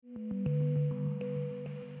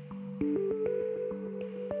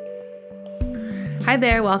Hi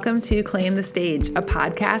there, welcome to Claim the Stage, a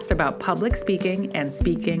podcast about public speaking and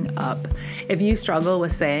speaking up. If you struggle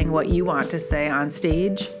with saying what you want to say on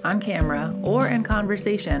stage, on camera, or in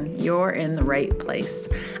conversation, you're in the right place.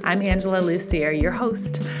 I'm Angela Lucier, your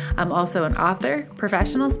host. I'm also an author,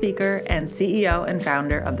 professional speaker, and CEO and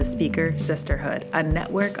founder of the Speaker Sisterhood, a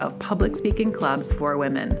network of public speaking clubs for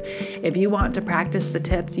women. If you want to practice the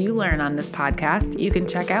tips you learn on this podcast, you can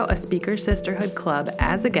check out a Speaker Sisterhood club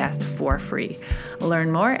as a guest for free.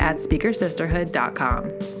 Learn more at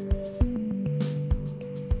speakersisterhood.com.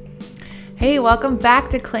 Hey, welcome back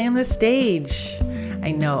to Claim the Stage.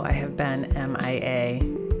 I know I have been MIA.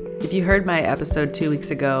 If you heard my episode 2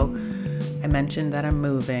 weeks ago, I mentioned that I'm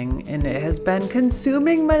moving and it has been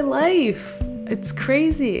consuming my life. It's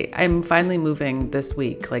crazy. I'm finally moving this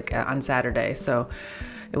week, on Saturday. So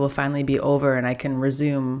it will finally be over and I can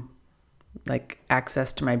resume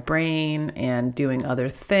access to my brain and doing other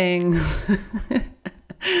things.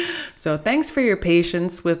 So thanks for your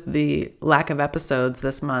patience with the lack of episodes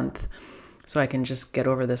this month so I can just get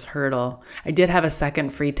over this hurdle. I did have a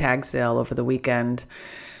second free tag sale over the weekend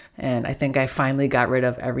and I think I finally got rid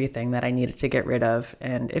of everything that I needed to get rid of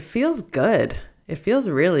and it feels good. It feels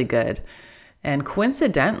really good. And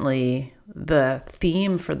coincidentally, the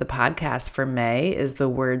theme for the podcast for May is the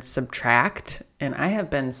word subtract. And I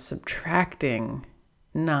have been subtracting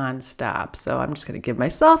nonstop. So I'm just going to give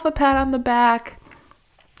myself a pat on the back.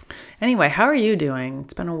 Anyway, how are you doing?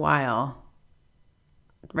 It's been a while.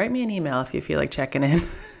 Write me an email if you feel like checking in.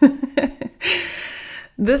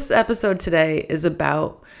 This episode today is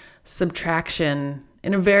about subtraction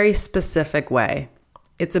in a very specific way.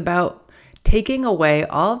 It's about taking away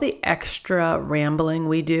all the extra rambling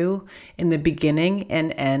we do in the beginning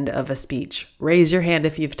and end of a speech. Raise your hand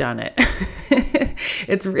if you've done it.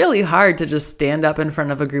 It's really hard to just stand up in front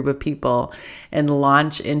of a group of people and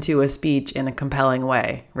launch into a speech in a compelling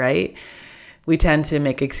way, right? We tend to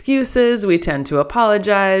make excuses. We tend to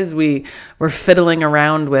apologize. We're fiddling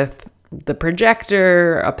around with the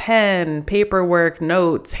projector, a pen, paperwork,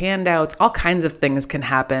 notes, handouts, all kinds of things can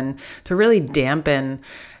happen to really dampen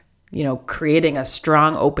creating a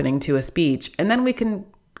strong opening to a speech. And then we can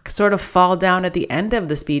sort of fall down at the end of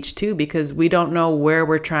the speech too, because we don't know where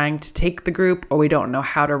we're trying to take the group or we don't know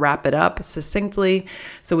how to wrap it up succinctly.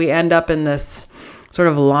 So we end up in this sort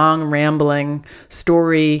of long rambling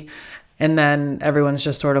story. And then everyone's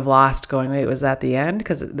just sort of lost going, wait, was that the end?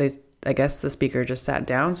 Because I guess the speaker just sat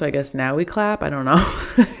down. So I guess now we clap. I don't know.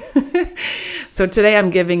 So today I'm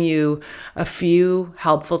giving you a few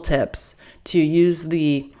helpful tips to use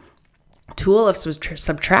the tool of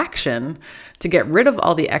subtraction to get rid of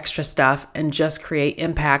all the extra stuff and just create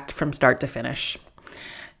impact from start to finish.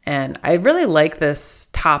 And I really like this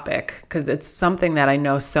topic because it's something that I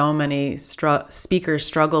know so many speakers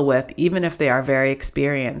struggle with, even if they are very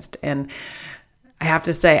experienced. And I have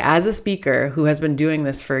to say, as a speaker who has been doing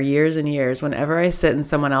this for years and years, whenever I sit in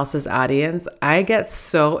someone else's audience, I get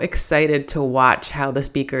so excited to watch how the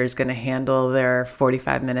speaker is going to handle their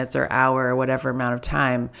 45 minutes or hour or whatever amount of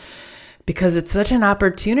time, because it's such an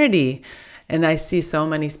opportunity. And I see so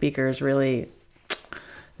many speakers really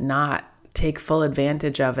not take full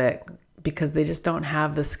advantage of it because they just don't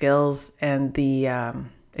have the skills and the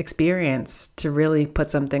experience to really put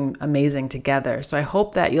something amazing together. So I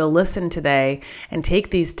hope that you'll listen today and take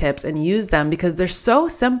these tips and use them because they're so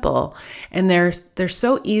simple and they're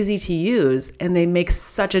so easy to use and they make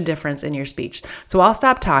such a difference in your speech. So I'll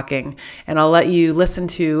stop talking and I'll let you listen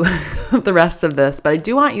to the rest of this. But I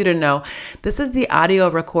do want you to know this is the audio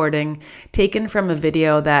recording taken from a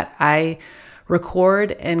video that I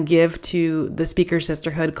record and give to the Speaker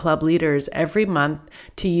Sisterhood club leaders every month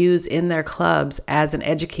to use in their clubs as an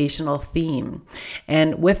educational theme.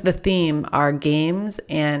 And with the theme are games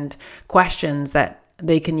and questions that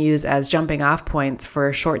they can use as jumping off points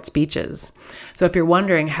for short speeches. So if you're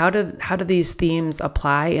wondering how do these themes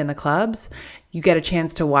apply in the clubs, you get a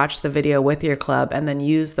chance to watch the video with your club and then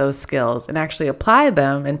use those skills and actually apply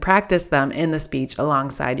them and practice them in the speech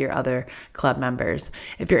alongside your other club members.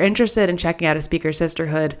 If you're interested in checking out a Speaker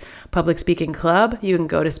Sisterhood public speaking club, you can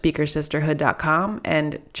go to speakersisterhood.com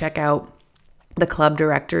and check out the club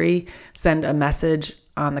directory, send a message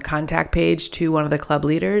on the contact page to one of the club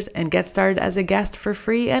leaders and get started as a guest for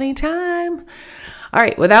free anytime. All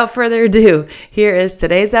right, without further ado, here is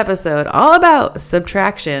today's episode all about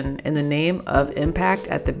subtraction in the name of impact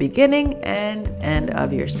at the beginning and end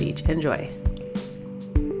of your speech. Enjoy.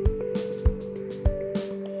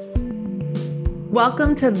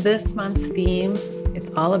 Welcome to this month's theme.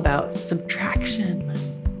 It's all about subtraction.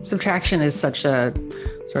 Subtraction is such a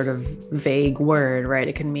sort of vague word, right?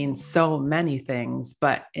 It can mean so many things.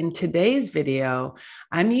 But in today's video,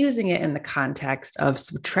 I'm using it in the context of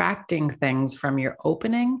subtracting things from your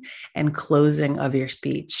opening and closing of your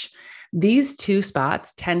speech. These two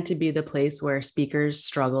spots tend to be the place where speakers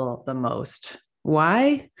struggle the most.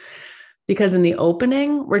 Why? Because in the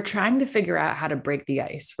opening, we're trying to figure out how to break the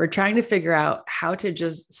ice. We're trying to figure out how to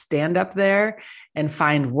just stand up there and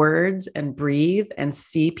find words and breathe and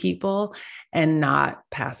see people and not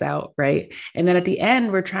pass out, right? And then at the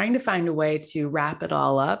end, we're trying to find a way to wrap it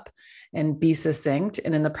all up and be succinct.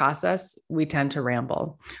 And in the process, we tend to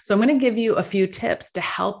ramble. So I'm going to give you a few tips to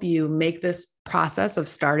help you make this process of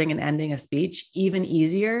starting and ending a speech even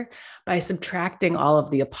easier by subtracting all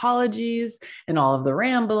of the apologies and all of the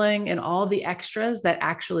rambling and all the extras that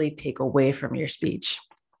actually take away from your speech.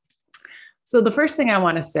 So the first thing I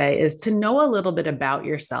want to say is to know a little bit about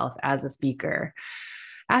yourself as a speaker.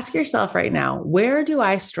 Ask yourself right now, where do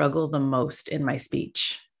I struggle the most in my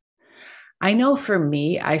speech? I know for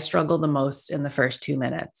me, I struggle the most in the first 2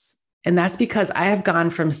 minutes. And that's because I have gone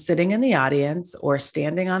from sitting in the audience or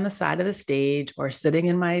standing on the side of the stage or sitting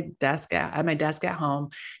in my desk at my desk at home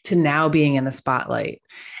to now being in the spotlight.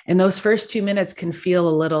 And those first 2 minutes can feel a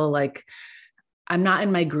little like I'm not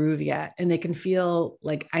in my groove yet. And they can feel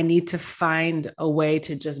like I need to find a way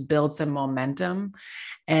to just build some momentum.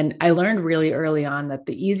 And I learned really early on that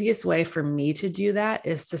the easiest way for me to do that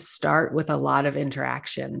is to start with a lot of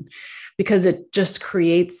interaction because it just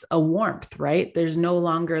creates a warmth, right? There's no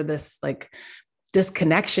longer this like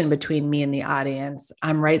disconnection between me and the audience.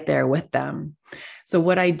 I'm right there with them. So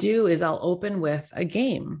what I do is I'll open with a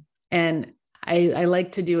game. And I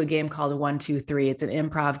like to do a game called 1, 2, 3. It's an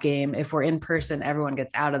improv game. If we're in person, everyone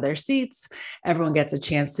gets out of their seats. Everyone gets a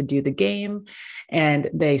chance to do the game and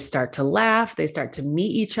they start to laugh. They start to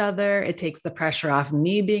meet each other. It takes the pressure off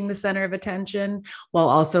me being the center of attention while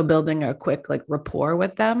also building a quick like rapport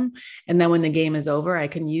with them. And then when the game is over, I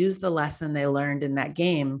can use the lesson they learned in that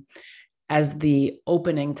game as the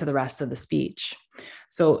opening to the rest of the speech.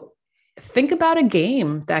 So think about a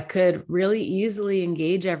game that could really easily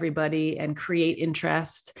engage everybody and create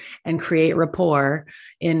interest and create rapport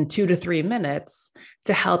in 2 to 3 minutes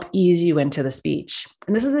to help ease you into the speech.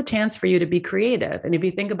 And this is a chance for you to be creative. And if you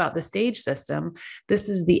think about the stage system, this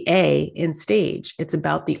is the A in stage. It's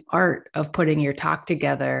about the art of putting your talk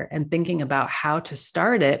together and thinking about how to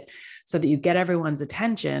start it so that you get everyone's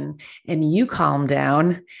attention and you calm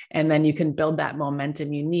down, and then you can build that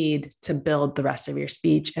momentum you need to build the rest of your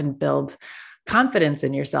speech and build confidence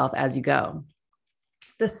in yourself as you go.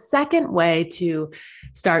 The second way to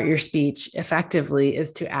start your speech effectively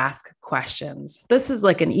is to ask questions. This is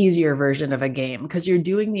like an easier version of a game because you're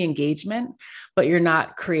doing the engagement, but you're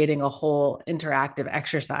not creating a whole interactive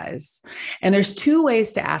exercise. And there's 2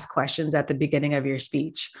 ways to ask questions at the beginning of your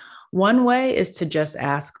speech. One way is to just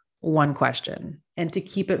ask one question and to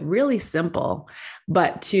keep it really simple,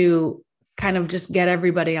 but to kind of just get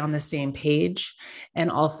everybody on the same page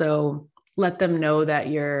and also let them know that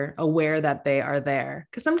you're aware that they are there.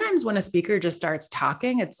 Because sometimes when a speaker just starts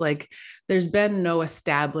talking, it's like there's been no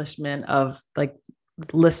establishment of like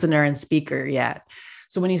listener and speaker yet.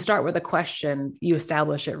 So when you start with a question, you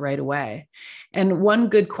establish it right away. And one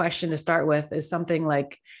good question to start with is something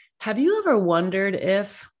like, have you ever wondered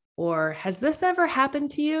if, or has this ever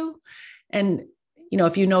happened to you? And,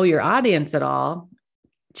 if you know your audience at all,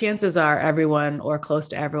 chances are everyone or close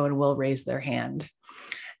to everyone will raise their hand.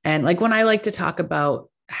 And like when I like to talk about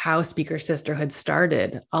how Speaker Sisterhood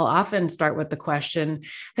started, I'll often start with the question,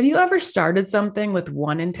 have you ever started something with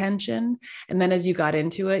one intention? And then as you got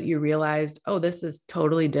into it, you realized, oh, this is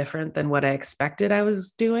totally different than what I expected I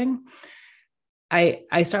was doing.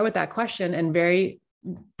 I start with that question and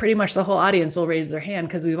pretty much the whole audience will raise their hand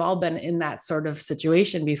because we've all been in that sort of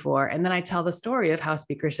situation before. And then I tell the story of how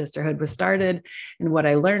Speaker Sisterhood was started and what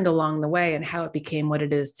I learned along the way and how it became what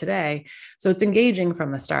it is today. So it's engaging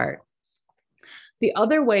from the start. The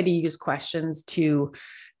other way to use questions to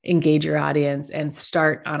engage your audience and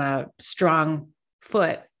start on a strong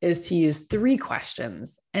foot is to use 3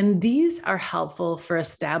 questions. And these are helpful for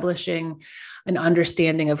establishing an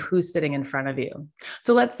understanding of who's sitting in front of you.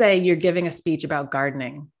 So let's say you're giving a speech about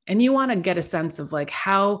gardening and you want to get a sense of like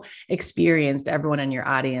how experienced everyone in your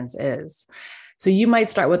audience is. So you might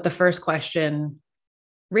start with the first question,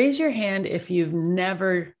 raise your hand if you've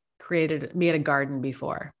never made a garden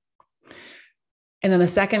before. And then the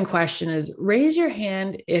second question is, raise your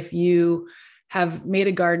hand if you have made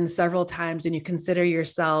a garden several times and you consider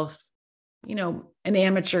yourself, an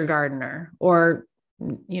amateur gardener or,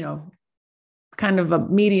 kind of a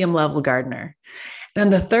medium level gardener.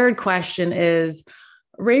 And then the third question is,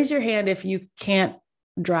 raise your hand if you can't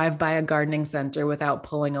drive by a gardening center without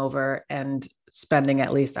pulling over and spending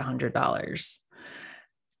at least $100.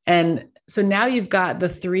 And so now you've got the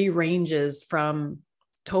three ranges from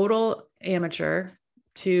total amateur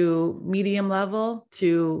to medium level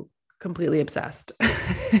to completely obsessed.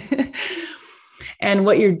 And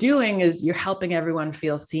what you're doing is you're helping everyone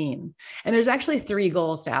feel seen. And there's actually three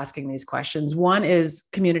goals to asking these questions. One is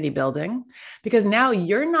community building, because now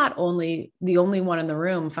you're not only the only one in the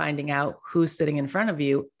room finding out who's sitting in front of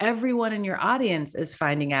you, everyone in your audience is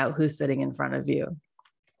finding out who's sitting in front of you.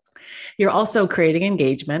 You're also creating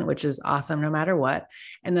engagement, which is awesome no matter what.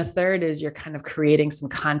 And the third is you're kind of creating some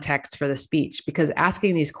context for the speech, because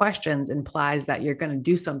asking these questions implies that you're going to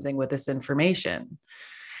do something with this information.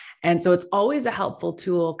 And so it's always a helpful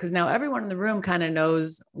tool, because now everyone in the room kind of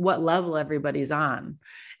knows what level everybody's on.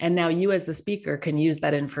 And now you as the speaker can use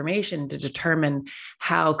that information to determine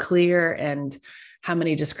how clear and how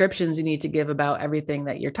many descriptions you need to give about everything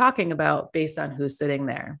that you're talking about based on who's sitting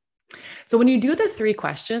there. So when you do the three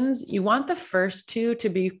questions, you want the first two to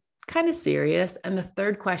be kind of serious and the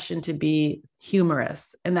third question to be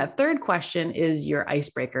humorous. And that third question is your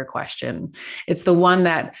icebreaker question. It's the one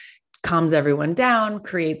that calms everyone down,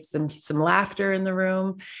 creates some laughter in the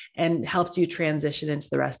room, and helps you transition into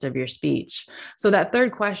the rest of your speech. So that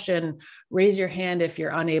third question, raise your hand if you're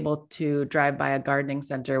unable to drive by a gardening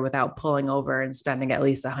center without pulling over and spending at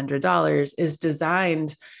least $100, is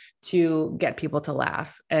designed to get people to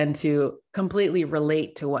laugh and to completely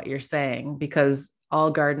relate to what you're saying, because all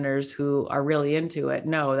gardeners who are really into it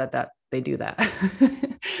know that they do that.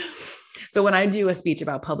 So when I do a speech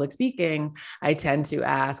about public speaking, I tend to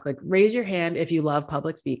ask, like, raise your hand if you love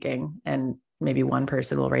public speaking, and maybe one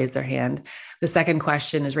person will raise their hand. The second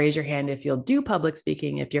question is raise your hand if you'll do public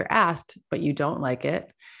speaking if you're asked, but you don't like it.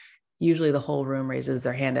 Usually the whole room raises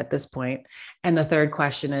their hand at this point. And the third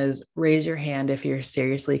question is raise your hand if you're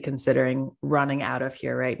seriously considering running out of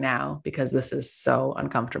here right now, because this is so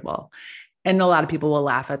uncomfortable. And a lot of people will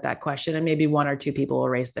laugh at that question, and maybe one or two people will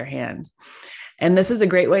raise their hand. And this is a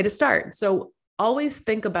great way to start. So always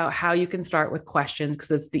think about how you can start with questions, because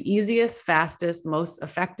it's the easiest, fastest, most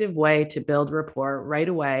effective way to build rapport right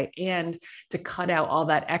away, and to cut out all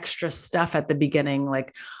that extra stuff at the beginning,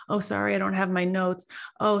 like, oh, sorry, I don't have my notes.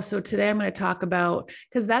 Oh, so today I'm going to talk about,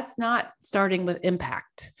 because that's not starting with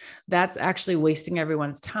impact. That's actually wasting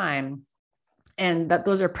everyone's time. And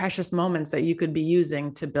those are precious moments that you could be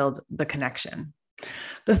using to build the connection.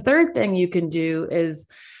 The third thing you can do is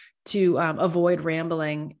to avoid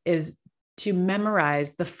rambling is to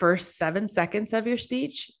memorize the first 7 seconds of your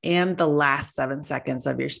speech and the last 7 seconds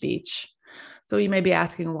of your speech. So you may be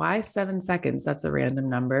asking, why 7 seconds? That's a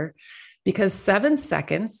random number. Because 7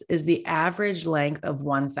 seconds is the average length of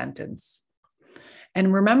one sentence.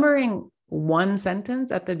 And remembering one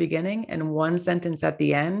sentence at the beginning and one sentence at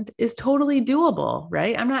the end is totally doable,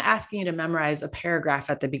 right? I'm not asking you to memorize a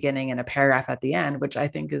paragraph at the beginning and a paragraph at the end, which I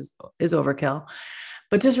think is overkill.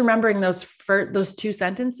 But just remembering those two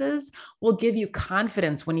sentences will give you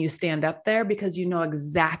confidence when you stand up there, because you know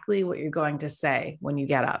exactly what you're going to say when you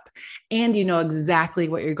get up, and you know exactly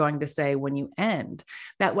what you're going to say when you end.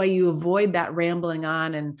 That way you avoid that rambling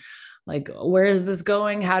on and like, where is this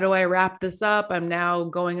going? How do I wrap this up? I'm now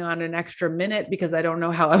going on an extra minute because I don't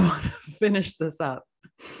know how I want to finish this up.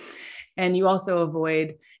 And you also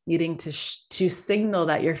avoid needing to signal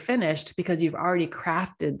that you're finished, because you've already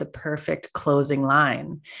crafted the perfect closing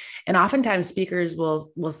line. And oftentimes speakers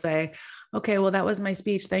will say, okay, well, that was my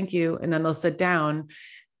speech. Thank you. And then they'll sit down,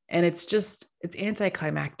 and it's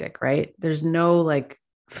anticlimactic, right? There's no like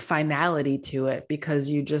finality to it, because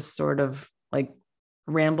you just sort of like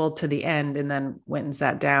rambled to the end and then went and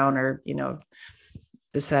sat down, or,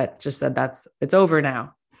 just said it's over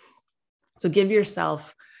now. So give your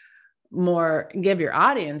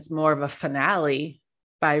audience more of a finale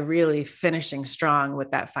by really finishing strong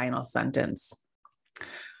with that final sentence.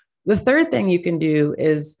 The third thing you can do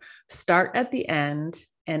is start at the end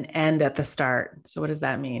and end at the start. So what does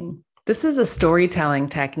that mean? This is a storytelling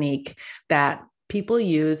technique that people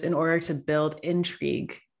use in order to build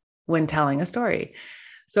intrigue when telling a story.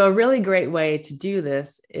 So a really great way to do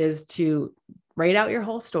this is to write out your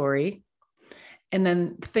whole story, and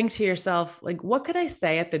then think to yourself, like, what could I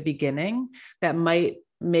say at the beginning that might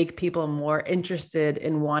make people more interested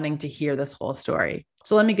in wanting to hear this whole story?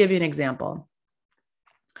 So let me give you an example.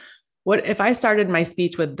 What if I started my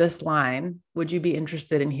speech with this line? Would you be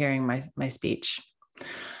interested in hearing my speech?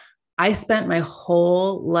 I spent my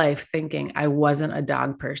whole life thinking I wasn't a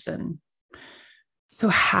dog person. So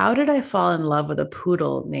how did I fall in love with a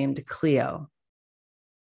poodle named Cleo?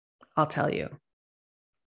 I'll tell you.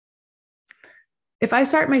 If I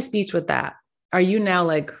start my speech with that, are you now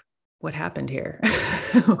like, what happened here?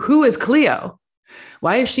 Who is Cleo?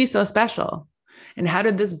 Why is she so special? And how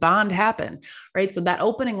did this bond happen? Right? So that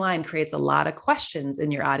opening line creates a lot of questions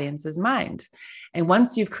in your audience's mind. And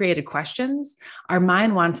once you've created questions, our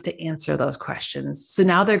mind wants to answer those questions. So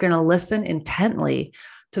now they're going to listen intently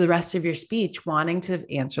to the rest of your speech, wanting to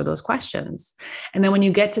answer those questions. And then when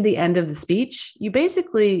you get to the end of the speech, you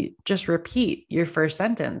basically just repeat your first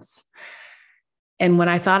sentence. And when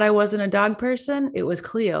I thought I wasn't a dog person, it was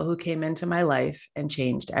Cleo who came into my life and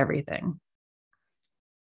changed everything.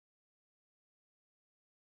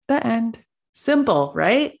 The end. Simple,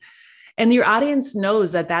 right? And your audience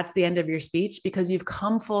knows that that's the end of your speech because you've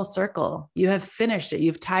come full circle. You have finished it.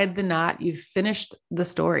 You've tied the knot. You've finished the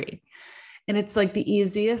story. And it's like the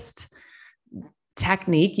easiest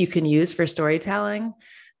technique you can use for storytelling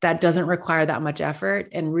that doesn't require that much effort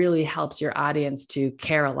and really helps your audience to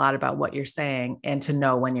care a lot about what you're saying and to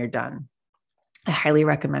know when you're done. I highly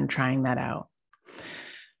recommend trying that out.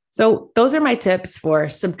 So those are my tips for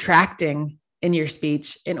subtracting in your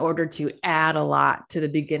speech in order to add a lot to the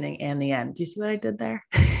beginning and the end. Do you see what I did there?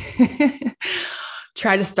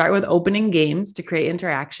 Try to start with opening games to create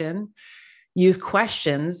interaction. Use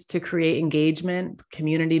questions to create engagement,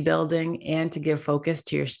 community building, and to give focus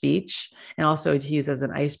to your speech, and also to use as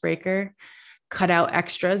an icebreaker. Cut out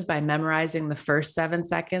extras by memorizing the first 7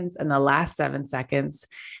 seconds and the last 7 seconds,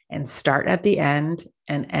 and start at the end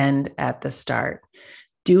and end at the start.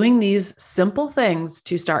 Doing these simple things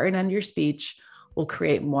to start and end your speech will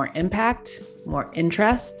create more impact, more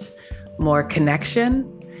interest, more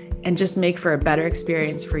connection, and just make for a better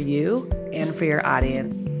experience for you and for your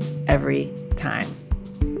audience every time.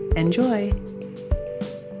 Enjoy.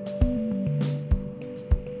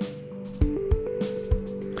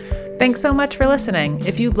 Thanks so much for listening.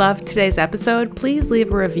 If you loved today's episode, please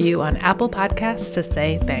leave a review on Apple Podcasts to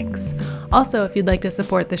say thanks. Also, if you'd like to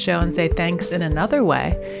support the show and say thanks in another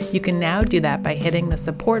way, you can now do that by hitting the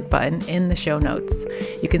support button in the show notes.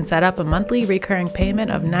 You can set up a monthly recurring payment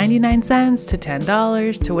of 99 cents to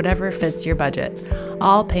 $10 to whatever fits your budget.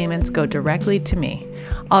 All payments go directly to me.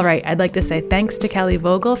 All right, I'd like to say thanks to Kelly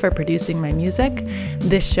Vogel for producing my music.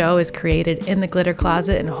 This show is created in the Glitter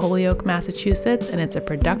Closet in Holyoke, Massachusetts, and it's a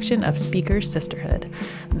production of Speaker Sisterhood.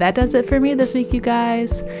 That does it for me this week, you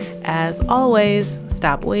guys. As always,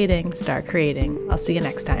 stop waiting, start creating. I'll see you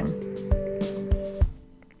next time.